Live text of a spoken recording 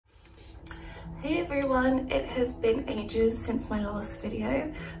Hey everyone, it has been ages since my last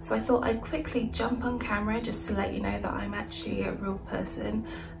video, so I thought I'd quickly jump on camera just to let you know that I'm actually a real person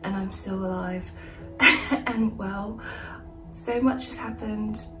and I'm still alive and well. So much has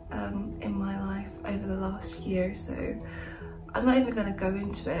happened in my life over the last year, so I'm not even going to go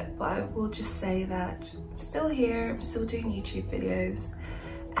into it, but I will just say that I'm still here, I'm still doing YouTube videos,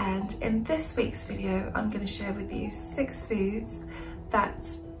 and in this week's video I'm going to share with you 6 foods that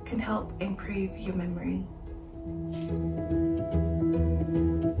can help improve your memory.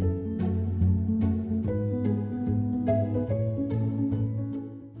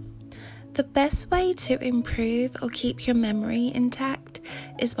 The best way to improve or keep your memory intact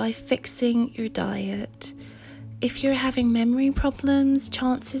is by fixing your diet. If you're having memory problems,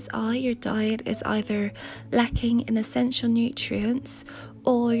 chances are your diet is either lacking in essential nutrients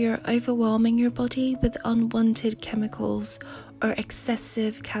or you're overwhelming your body with unwanted chemicals or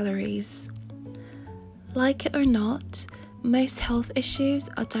excessive calories. Like it or not, most health issues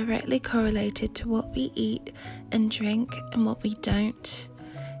are directly correlated to what we eat and drink and what we don't.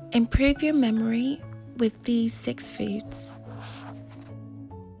 Improve your memory with these 6 foods.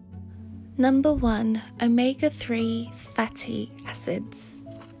 Number 1, omega-3 fatty acids.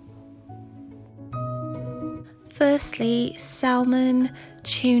 Firstly, salmon,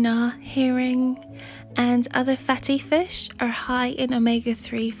 tuna, herring, and other fatty fish are high in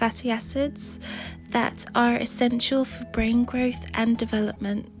omega-3 fatty acids that are essential for brain growth and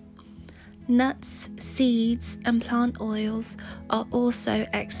development. Nuts, seeds, and plant oils are also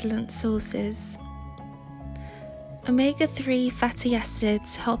excellent sources. Omega-3 fatty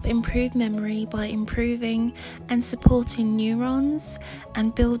acids help improve memory by improving and supporting neurons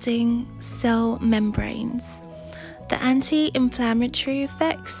and building cell membranes. The anti-inflammatory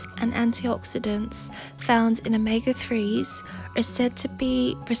effects and antioxidants found in omega-3s are said to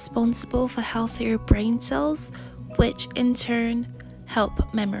be responsible for healthier brain cells, which in turn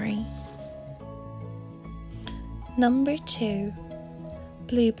help memory. Number 2,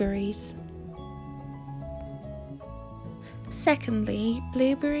 blueberries. Secondly,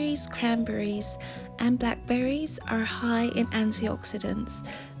 blueberries, cranberries, and blackberries are high in antioxidants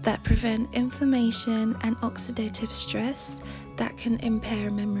that prevent inflammation and oxidative stress that can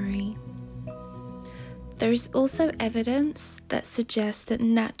impair memory. There is also evidence that suggests that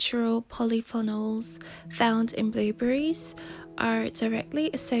natural polyphenols found in blueberries are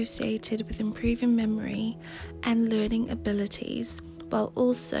directly associated with improving memory and learning abilities, while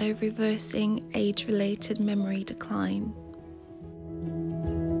also reversing age-related memory decline.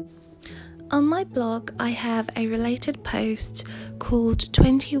 On my blog, I have a related post called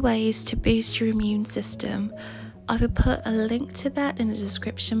 20 Ways to Boost Your Immune System. I will put a link to that in the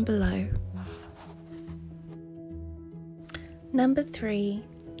description below. Number 3,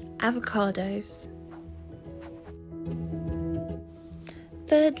 avocados.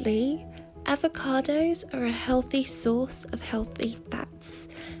 Thirdly, avocados are a healthy source of healthy fats,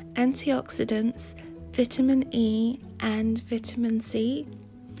 antioxidants, vitamin E, and vitamin C.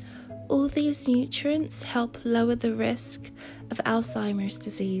 All these nutrients help lower the risk of Alzheimer's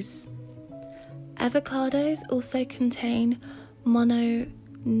disease. Avocados also contain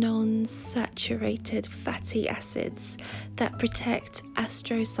monounsaturated fatty acids that protect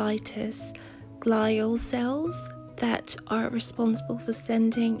astrocytes, glial cells that are responsible for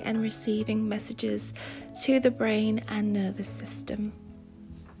sending and receiving messages to the brain and nervous system.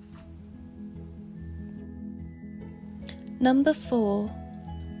 Number 4,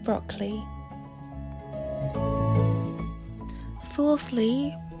 broccoli.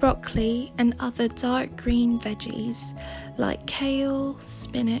 Fourthly, broccoli and other dark green veggies like kale,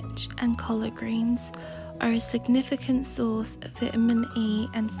 spinach, and collard greens are a significant source of vitamin E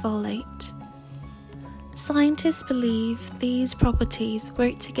and folate. Scientists believe these properties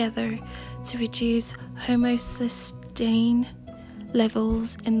work together to reduce homocysteine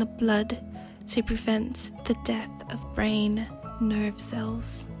levels in the blood to prevent the death of brain nerve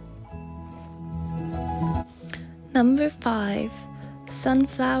cells. Number 5,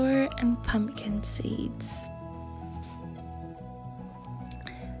 sunflower and pumpkin seeds.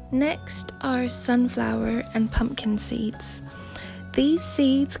 Next are sunflower and pumpkin seeds. These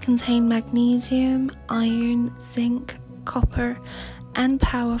seeds contain magnesium, iron, zinc, copper, and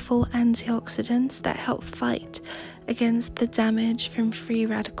powerful antioxidants that help fight against the damage from free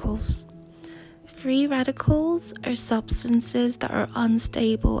radicals. Free radicals are substances that are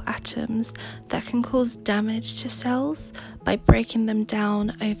unstable atoms that can cause damage to cells by breaking them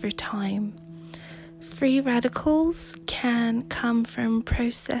down over time. Free radicals can come from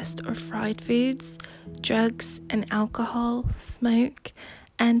processed or fried foods, drugs and alcohol, smoke,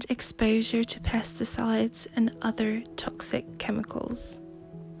 and exposure to pesticides and other toxic chemicals.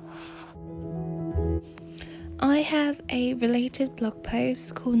 I have a related blog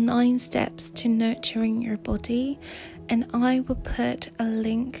post called 9 Steps to Nurturing Your Body, and I will put a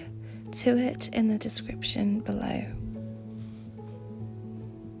link to it in the description below.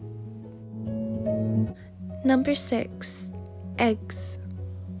 Number 6, eggs.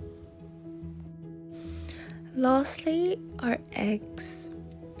 Lastly are eggs.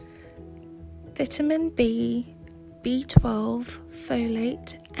 Vitamin B, B12,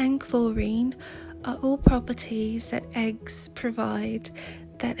 folate and chlorine are all properties that eggs provide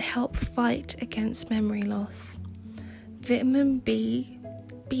that help fight against memory loss. Vitamin B,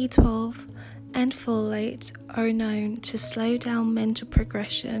 B12 and folate are known to slow down mental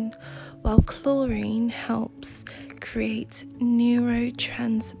progression, while chlorine helps create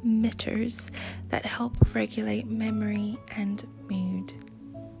neurotransmitters that help regulate memory and mood.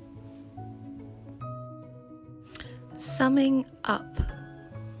 Summing up.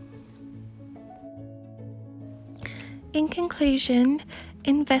 In conclusion,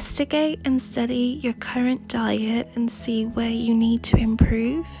 investigate and study your current diet and see where you need to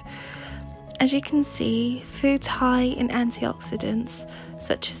improve. As you can see, foods high in antioxidants,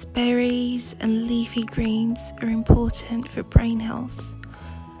 such as berries and leafy greens, are important for brain health.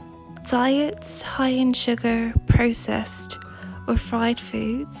 Diets high in sugar, processed, or fried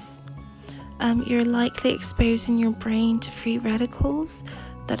foods, you're likely exposing your brain to free radicals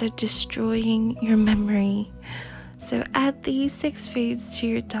that are destroying your memory. So add these 6 foods to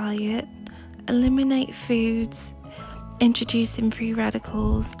your diet, eliminate foods introducing free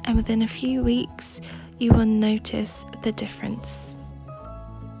radicals, and within a few weeks you will notice the difference.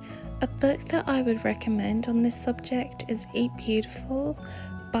 A book that I would recommend on this subject is Eat Beautiful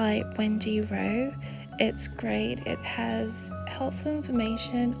by Wendy Rowe. It's great. It has helpful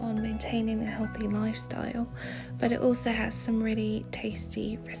information on maintaining a healthy lifestyle, but it also has some really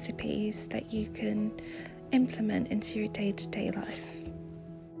tasty recipes that you can implement into your day-to-day life.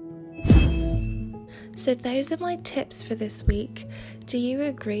 So those are my tips for this week. Do you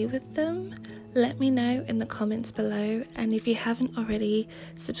agree with them? Let me know in the comments below, and if you haven't already,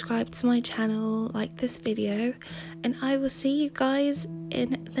 subscribe to my channel, like this video, and I will see you guys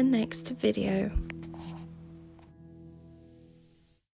in the next video.